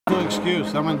no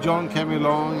excuse. I mean, John came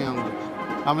along, and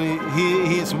I mean,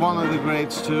 he is one of the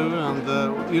greats too. And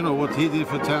you know what he did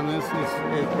for tennis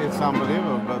it's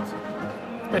unbelievable. But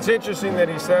it's interesting that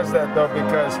he says that, though,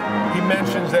 because he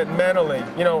mentions that mentally.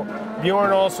 You know,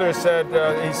 Bjorn also said,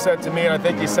 he said to me, and I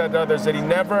think he said to others, that he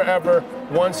never ever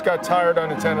once got tired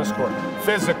on a tennis court,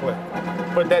 physically.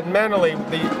 But that mentally,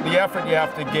 the effort you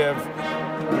have to give,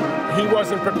 he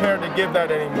wasn't prepared to give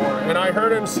that anymore. And I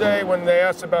heard him say, when they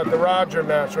asked about the Roger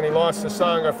match, when he lost to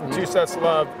Tsonga from 2 sets to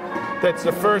love, that's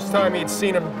the first time he'd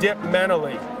seen him dip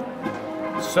mentally.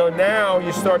 So now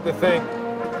you start to think,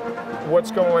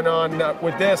 what's going on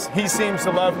with this? He seems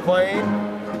to love playing,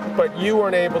 but you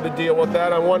weren't able to deal with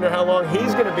that. I wonder how long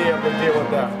he's going to be able to deal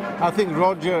with that. I think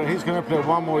Roger, he's going to play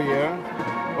one more year.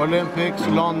 Olympics,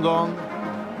 London.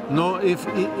 No, if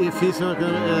he's not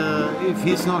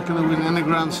going to win any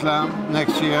Grand Slam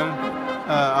next year,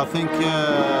 I think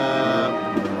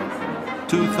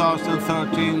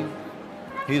 2013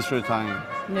 he's retiring.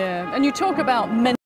 Yeah, and you talk about